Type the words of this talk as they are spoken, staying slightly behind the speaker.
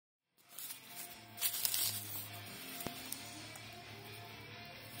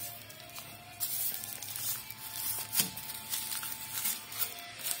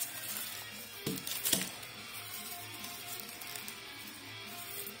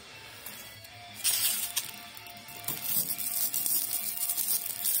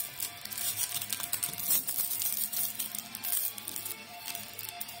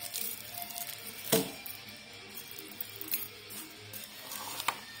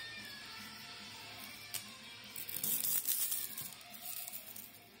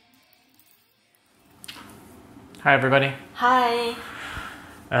Hi everybody. Hi.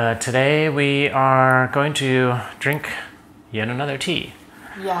 Today we are going to drink yet another tea.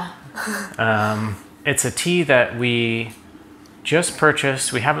 Yeah. It's a tea that we just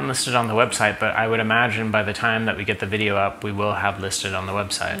purchased. We haven't listed on the website, but I would imagine by the time that we get the video up, we will have listed on the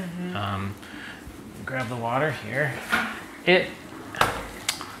website. Grab the water here.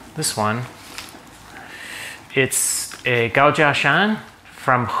 This one, it's a Gao Jia Shan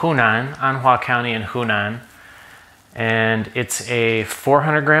from Hunan, An Hua County in Hunan. And it's a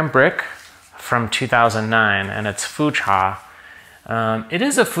 400 gram brick from 2009, and it's fu cha. It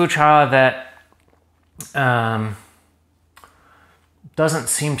is a fu cha that doesn't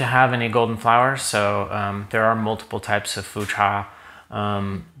seem to have any golden flowers, so there are multiple types of fu cha.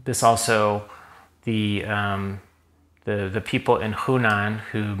 This also, the people in Hunan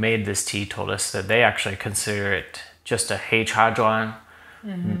who made this tea told us that they actually consider it just a Hei Cha Zhuan,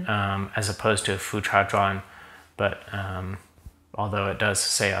 as opposed to a fu cha zhuan. But although it does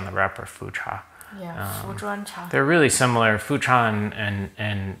say on the wrapper fu cha. Yeah, fu zhuan cha. They're really similar. Fu cha and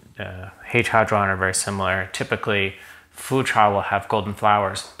Hei Cha Zhuan are very similar. Typically, fu cha will have golden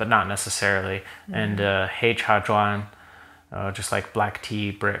flowers, but not necessarily. And Hei Cha Zhuan, just like black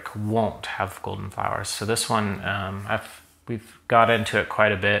tea brick, won't have golden flowers. So this one, we've got into it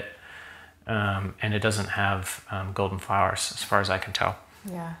quite a bit, and it doesn't have golden flowers as far as I can tell.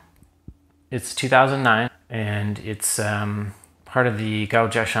 Yeah. It's 2009, and it's part of the Gao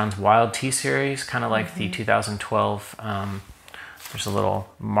Jia Shan's Wild Tea series, kind of like the 2012, there's a little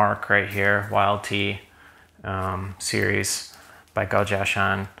mark right here, Wild Tea series by Gao Jia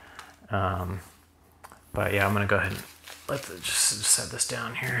Shan. But yeah, I'm gonna go ahead and just set this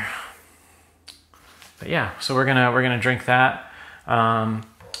down here. But yeah, so we're gonna drink that.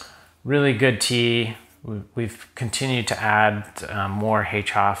 Really good tea. We've continued to add more Hei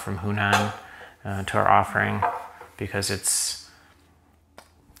Cha from Hunan to our offering because it's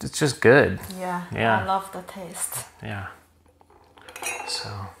just good. Yeah, yeah. I love the taste. Yeah. So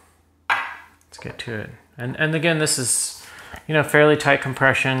let's get to it. And again, this is, fairly tight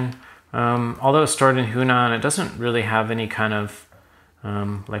compression. Although it's stored in Hunan, it doesn't really have any kind of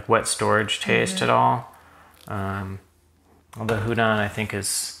like wet storage taste at all. Although Hunan, I think,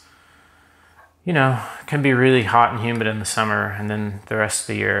 is, can be really hot and humid in the summer, and then the rest of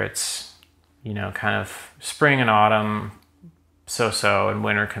the year it's, kind of spring and autumn so-so, and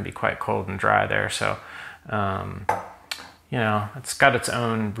winter can be quite cold and dry there. So, it's got its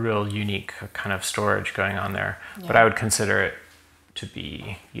own real unique kind of storage going on there. Yeah. But I would consider it to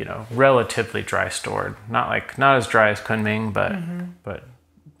be, relatively dry stored. Not as dry as Kunming, but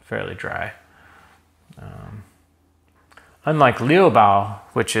fairly dry. Unlike Liubao,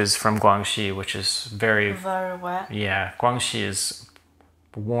 which is from Guangxi, which is very wet. Yeah, Guangxi is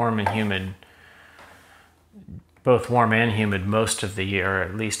warm and humid, both warm and humid most of the year, or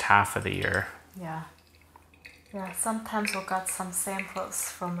at least half of the year. Yeah. Yeah, sometimes we got some samples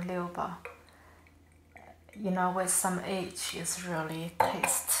from Liubao. With some age, it's really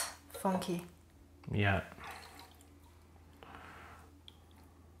taste funky. Yeah.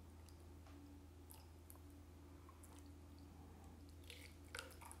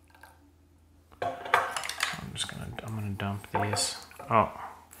 I'm gonna dump these. Oh,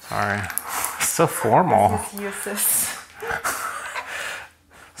 sorry. So formal. This is useless.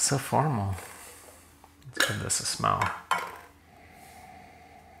 So formal. Let's give this a smell.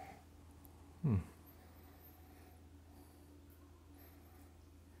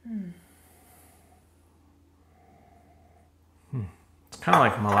 It's kind of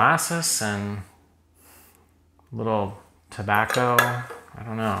like molasses and little tobacco. I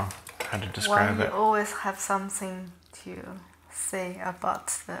don't know how to describe it. You always have something to say about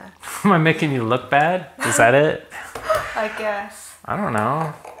the... Am I making you look bad? Is that it? I guess. I don't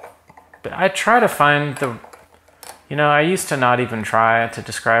know. But I try to find the... I used to not even try to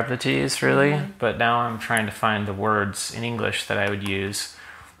describe the teas, really. But now I'm trying to find the words in English that I would use.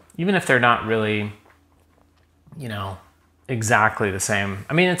 Even if they're not really, exactly the same.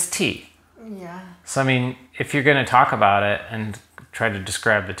 I mean, it's tea. Yeah. So, if you're going to talk about it and try to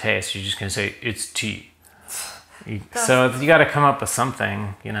describe the taste, you're just going to say, it's tea. So you got to come up with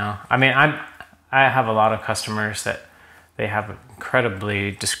something, I have a lot of customers that they have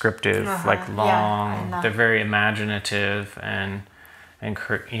incredibly descriptive, like long, they're very imaginative and I'm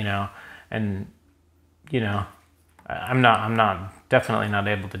definitely not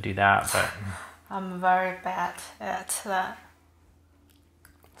able to do that, but I'm very bad at that.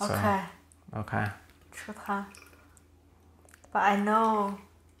 Okay. But I know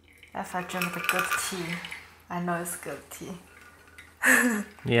if I drink the good tea, I know it's good tea.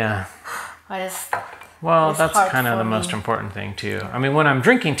 Yeah. I just Well, it's that's hard kind of for the me. most important thing too. I mean, when I'm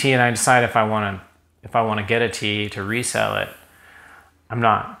drinking tea and I decide if I want to get a tea to resell it, I'm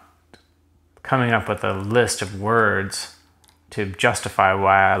not coming up with a list of words to justify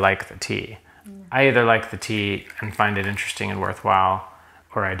why I like the tea. I either like the tea and find it interesting and worthwhile,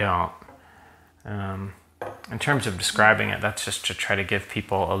 or I don't. In terms of describing it, that's just to try to give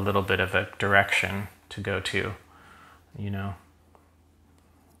people a little bit of a direction to go to, you know.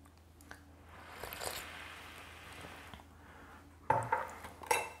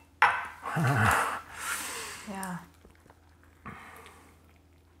 Yeah.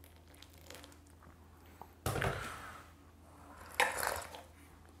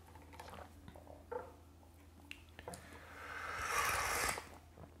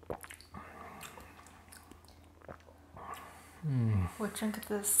 We drink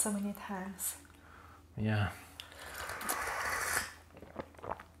this so many times. Yeah.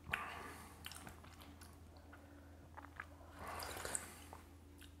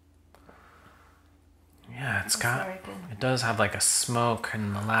 Yeah, it's got, very good. it does have like a smoke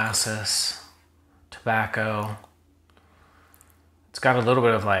and molasses, tobacco. It's got a little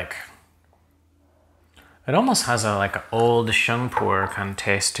bit of like, it almost has a like an old pu-erh kind of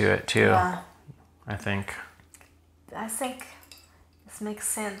taste to it too, Yeah. I think. I think this makes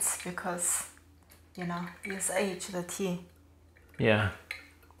sense because, you know, it's aged the tea. Yeah.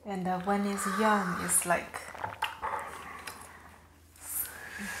 And when it's young, it's like,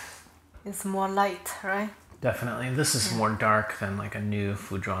 it's more light, right? Definitely. This is more dark than like a new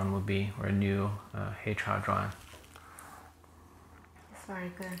Fuzhuan would be, or a new Hei Cha Zhuan. It's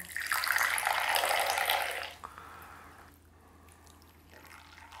very good.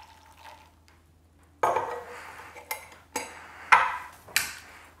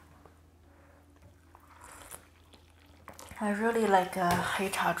 I really like Hei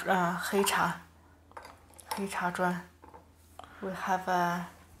Cha Zhuan. We have the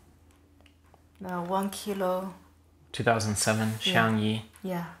 1 kilo. 2007 Xiangyi.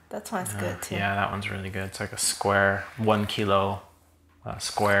 Yeah, that one's good too. Yeah, that one's really good. It's like a square, 1 kilo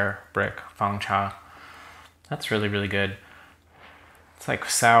square brick fang cha. That's really, really good. It's like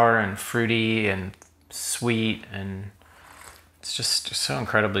sour and fruity and sweet, and it's just so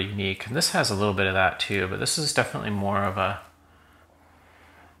incredibly unique. And this has a little bit of that too, but this is definitely more of a,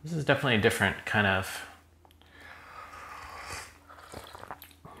 this is definitely a different kind of,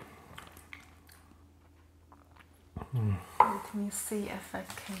 Let me see if I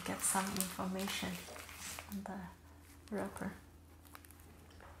can get some information on the wrapper.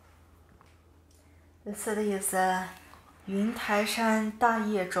 This is Yun Tai Shan 大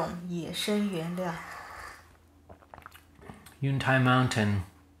叶种野生原料. Yun Tai Mountain,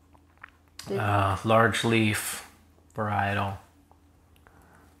 large leaf varietal,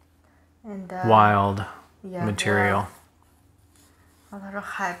 And wild yeah, material. 他说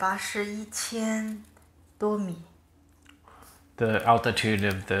海拔是1000多米. The altitude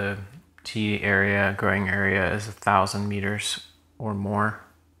of the tea area, growing area, is 1,000 meters or more.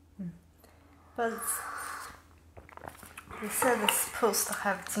 But they said it's supposed to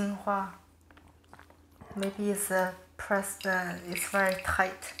have 精华. Maybe it's pressed. It's very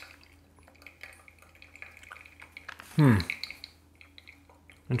tight.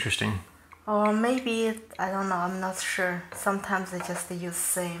 Interesting. Or maybe I don't know. I'm not sure. Sometimes they just use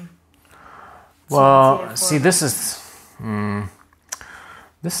same. Well, see, this is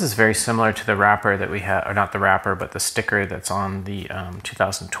very similar to the wrapper that we had, or not the wrapper, but the sticker that's on the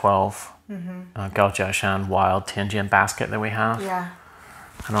 2012 Gao Jia Shan wild Tian Jian basket that we have. Yeah.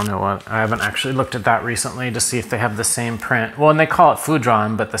 I don't know what, I haven't actually looked at that recently to see if they have the same print. Well, and they call it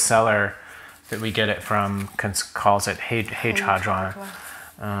Fuzhuan, but the seller that we get it from calls it Hei Cha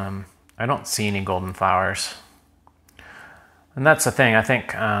Zhuan. I don't see any golden flowers. And that's the thing, I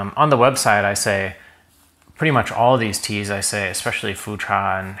think on the website I say, pretty much all of these teas I say, especially Fu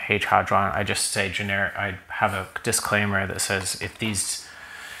Cha and Hei Cha Zhuan, I just say generic, I have a disclaimer that says if these,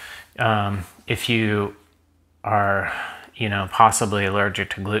 if you are, you know, possibly allergic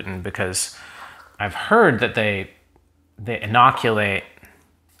to gluten, because I've heard that they inoculate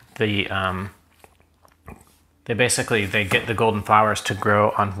the, they get the golden flowers to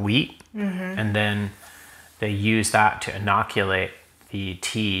grow on wheat, and then they use that to inoculate the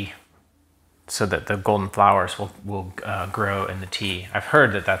tea so that the golden flowers will grow in the tea. I've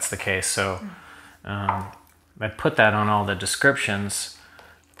heard that that's the case, so I put that on all the descriptions,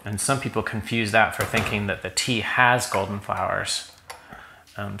 and some people confuse that for thinking that the tea has golden flowers.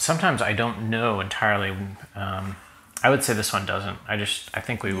 Sometimes I don't know entirely. I would say this one doesn't. I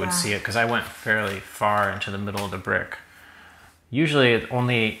think we would see it because I went fairly far into the middle of the brick, Usually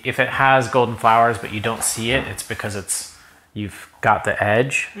only if it has golden flowers but you don't see it, it's because you've got the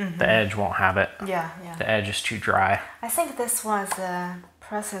edge. The edge won't have it. Yeah. The edge is too dry. I think this one's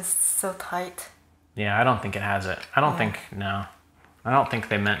press is so tight. Yeah, I don't think it has it. I don't think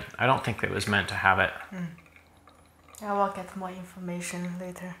it was meant to have it. I will get more information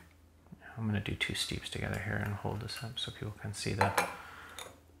later. I'm gonna do 2 steeps together here and hold this up so people can see the.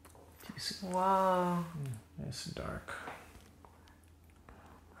 Wow. It's dark.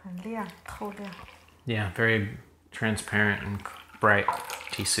 很亮，透亮. Yeah, very transparent and bright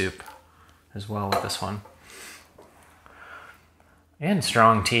tea soup as well with this one. And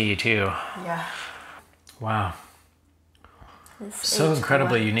strong tea too. Yeah. Wow. It's So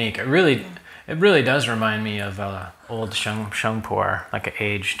incredibly unique. It really does remind me of old sheng pu-erh, like an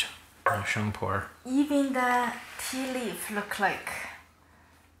aged sheng pu-erh. Even the tea leaf look like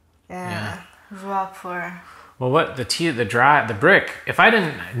raw pu-erh. Well, what the brick, if I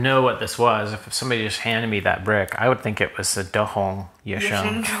didn't know what this was, if somebody just handed me that brick, I would think it was a Gao Jia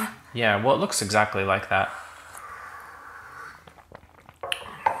Shan. Yeah, well, it looks exactly like that.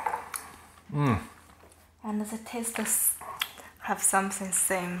 And the taste have something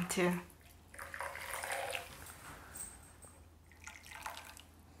same too.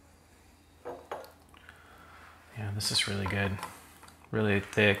 Yeah, this is really good. Really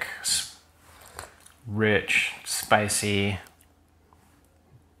thick, rich, spicy,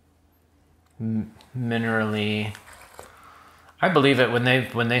 minerally. I believe it when they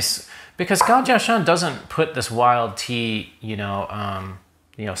because Gao Jia Shan doesn't put this wild tea,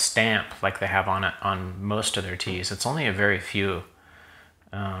 stamp like they have on it on most of their teas. It's only a very few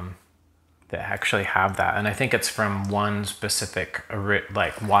that actually have that, and I think it's from one specific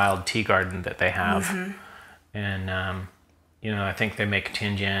like wild tea garden that they have, and I think they make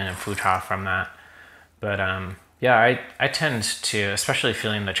Tian Jian and pu-erh from that. But yeah, I tend to, especially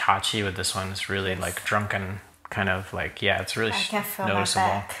feeling the chachi with this one, is really like drunken kind of like, yeah, it's really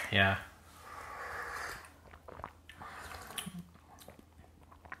noticeable. Yeah.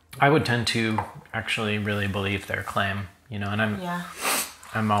 I would tend to actually really believe their claim, and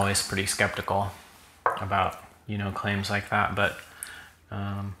I'm always pretty skeptical about, claims like that, but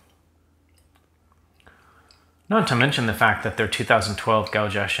not to mention the fact that their 2012 Gao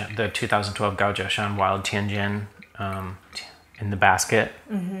Jia Shan Wild Tian Jian in the basket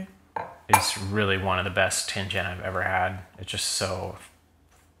is really one of the best Tian Jian I've ever had. It's just so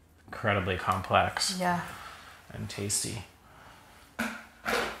incredibly complex and tasty. Let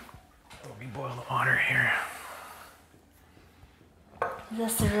me boil the water here.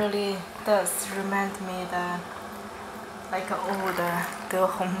 This really does remind me like old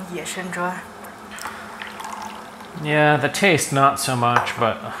devoid Yue Shen Zhuan. Yeah, the taste not so much,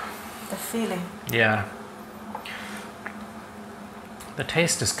 but the feeling. Yeah. The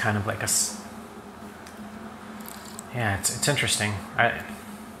taste is kind of like it's interesting.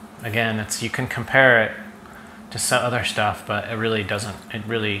 You can compare it to some other stuff, but it really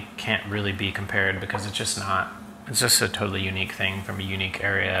can't really be compared because it's just a totally unique thing from a unique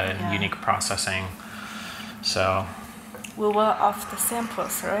area and unique processing. So we will offer the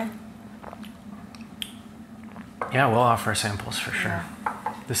samples, right? Yeah, we'll offer samples for sure.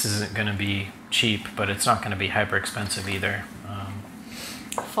 This isn't going to be cheap, but it's not going to be hyper expensive either.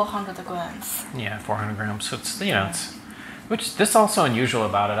 400 grams. Yeah, 400 grams. So it's, which this also unusual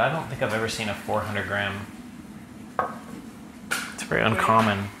about it. I don't think I've ever seen a 400 gram. It's very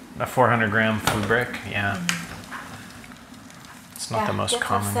uncommon. A 400 gram food brick. Yeah. It's not the most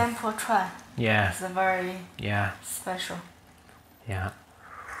common. A sample try. Yeah. It's very special. Yeah.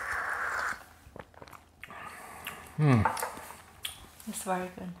 It's very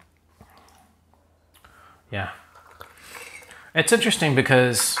good. Yeah. It's interesting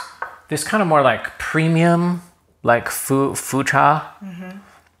because this kind of more like premium, like fu-cha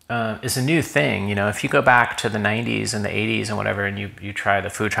is a new thing. If you go back to the 90s and the 80s and whatever, and you try the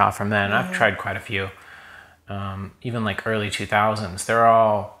fu-cha from then, I've tried quite a few, even like early 2000s, they're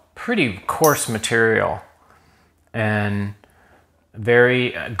all pretty coarse material and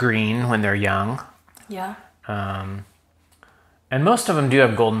very green when they're young. Yeah. And most of them do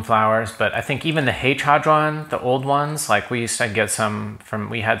have golden flowers, but I think even the Hei Cha Zhuan, the old ones, like we used to get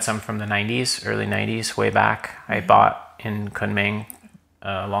we had some from the 90s, early 90s, way back. I bought in Kunming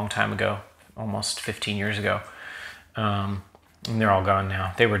a long time ago, almost 15 years ago. And they're all gone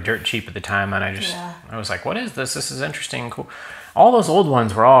now. They were dirt cheap at the time, and I was like, what is this? This is interesting, cool. All those old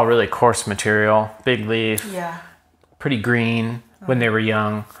ones were all really coarse material, big leaf, pretty green when they were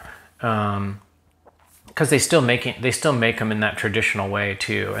young. Because they still make them in that traditional way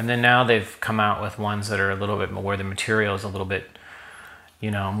too, and then now they've come out with ones that are a little bit more, where the material is a little bit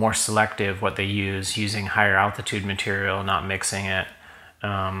more selective what they use, using higher altitude material, not mixing it.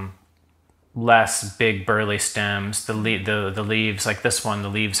 Less big burly stems. The leaves, like this one, the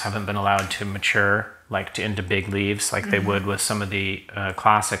leaves haven't been allowed to mature into big leaves like they would with some of the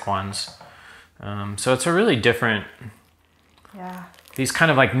classic ones. So it's a really different, these kind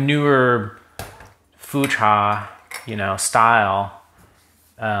of like newer fu cha, style,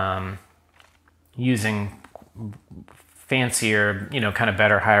 using fancier, kind of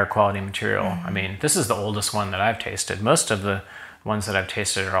better, higher quality material. I mean, this is the oldest one that I've tasted. Most of the ones that I've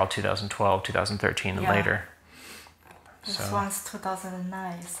tasted are all 2012, 2013 and later. This one's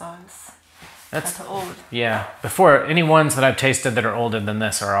 2009, so it's quite old. Yeah, before any ones that I've tasted that are older than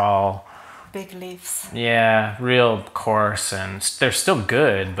this are all big leaves. Yeah, real coarse, and they're still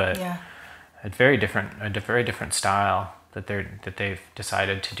good, but a very different style that they've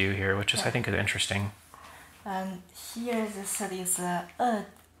decided to do here, which is I think is interesting. And here this is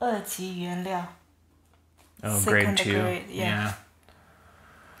 2级原料. Oh, grade 2. Grade, yeah.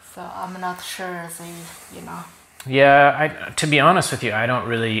 So I'm not sure they, Yeah, to be honest with you, I don't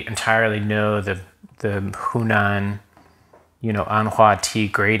really entirely know the Hunan, An Hua tea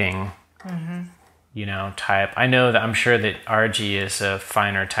grading, type. I know that I'm sure that RG is a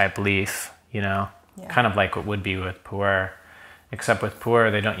finer type leaf, kind of like what would be with pu-erh. Except with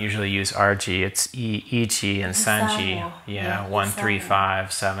pu-erh, they don't usually use RG. It's Ichi and Sanji. Yeah, 1, 3,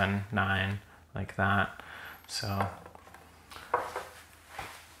 5, 7, 9, like that. So,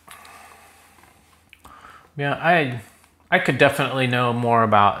 yeah, I could definitely know more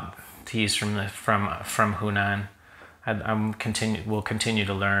about teas from Hunan. We'll continue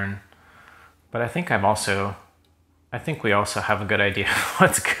to learn, but I think we also have a good idea of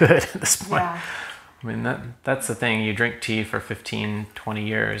what's good at this point. Yeah. I mean, that's the thing. You drink tea for 15, 20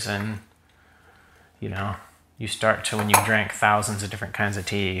 years and, you start to, when you drank thousands of different kinds of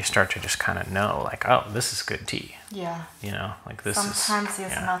tea, you start to just kind of know, like, oh, this is good tea. Yeah. Like this Sometimes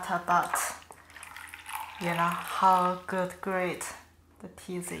it's not about, how good grade the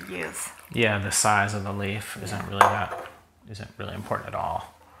teas they use. Yeah, the size of the leaf isn't really important at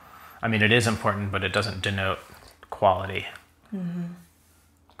all. I mean, it is important, but it doesn't denote quality.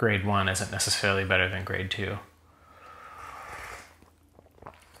 Grade 1 isn't necessarily better than grade 2.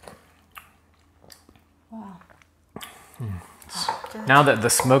 Wow. Now that the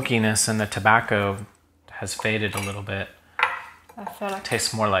smokiness and the tobacco has faded a little bit, I feel like it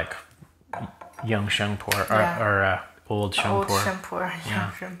tastes more like young sheng pu-erh or old sheng pu-erh. Old sheng pu-erh,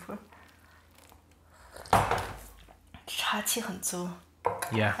 young sheng pu-erh. 茶气很足.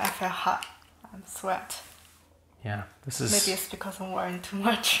 Yeah. I feel hot. I'm sweat. Yeah, this is... Maybe it's because I'm wearing too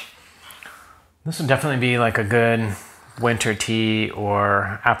much. This would definitely be like a good winter tea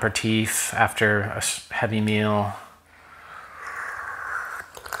or aperitif after a heavy meal.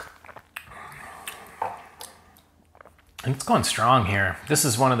 And it's going strong here. This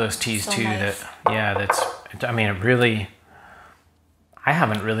is one of those teas too nice. I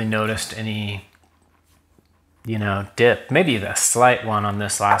haven't really noticed any, dip. Maybe a slight one on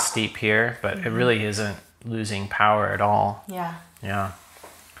this last steep here, but it really isn't losing power at all. Yeah. Yeah.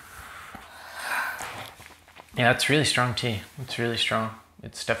 Yeah, it's really strong tea. It's really strong.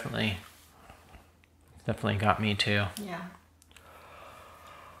 It's definitely got me too. Yeah.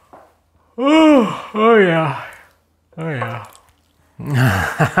 Oh yeah. Oh yeah.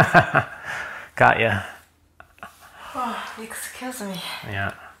 Got ya. Oh, excuse me.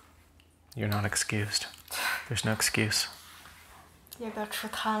 Yeah. You're not excused. There's no excuse. 要不要出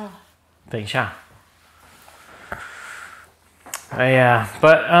汤了？等一下。Yeah,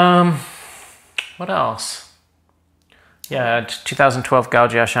 but what else? Yeah, 2012 Gao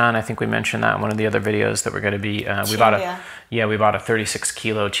Jia Shan. I think we mentioned that in one of the other videos that we're going to be. We bought a 36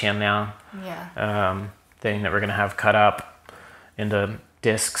 kilo qianliang thing that we're going to have cut up into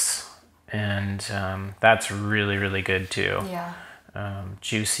discs, and that's really, really good too. Yeah.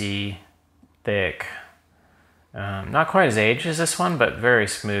 Juicy, thick. Not quite as aged as this one, but very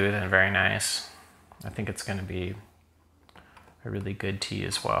smooth and very nice. I think it's going to be a really good tea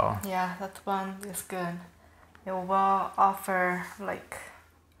as well. Yeah, that one is good. It will offer like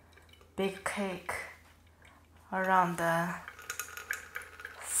big cake around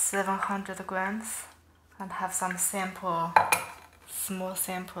 700 grams and have some small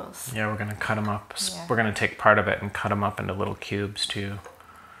samples. Yeah, we're going to cut them up. Yeah. We're going to take part of it and cut them up into little cubes too.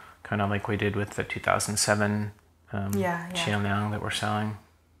 Kind of like we did with the 2007 qianliang that we're selling.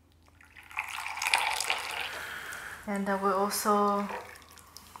 And we also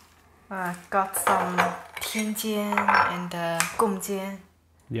got some Tian Jian and Gong Jian.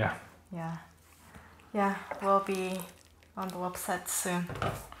 Yeah. Yeah. Yeah, we'll be on the website soon.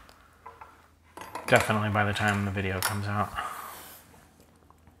 Definitely by the time the video comes out.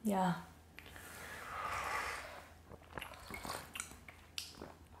 Yeah.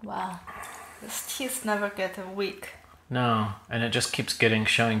 Wow. This teeth never get weak. No, and it just keeps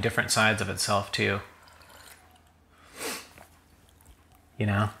showing different sides of itself too. You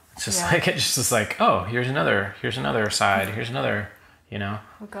know, it's just like it's just like, oh, here's another side, here's another, you know.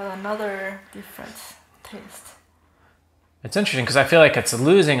 We got another different taste. It's interesting because I feel like it's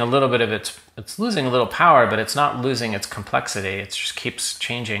losing a little bit of it's losing a little power, but it's not losing its complexity. It just keeps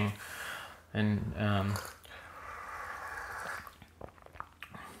changing, and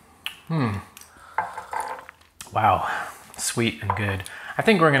wow, sweet and good. I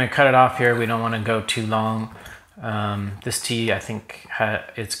think we're gonna cut it off here. We don't want to go too long. This tea, I think,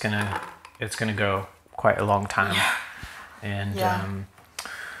 it's gonna go quite a long time, and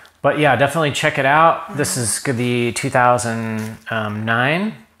but yeah, definitely check it out. This is the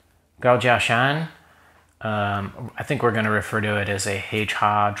 2009 Gao Jia Shan. I think we're gonna refer to it as a Hei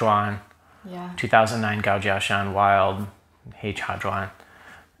Cha Zhuan. 2009 Gao Jia Shan Wild Hei Cha Zhuan.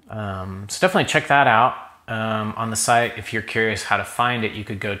 So definitely check that out. On the site, if you're curious how to find it, you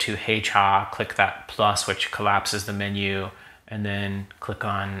could go to Hei Cha, click that plus, which collapses the menu, and then click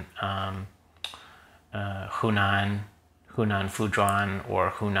on Hunan Fuzhuan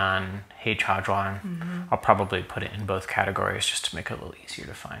or Hunan Hei Cha Zhuan. I'll probably put it in both categories just to make it a little easier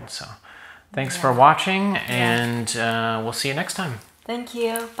to find. So thanks for watching, and we'll see you next time. Thank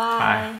you. Bye. Bye.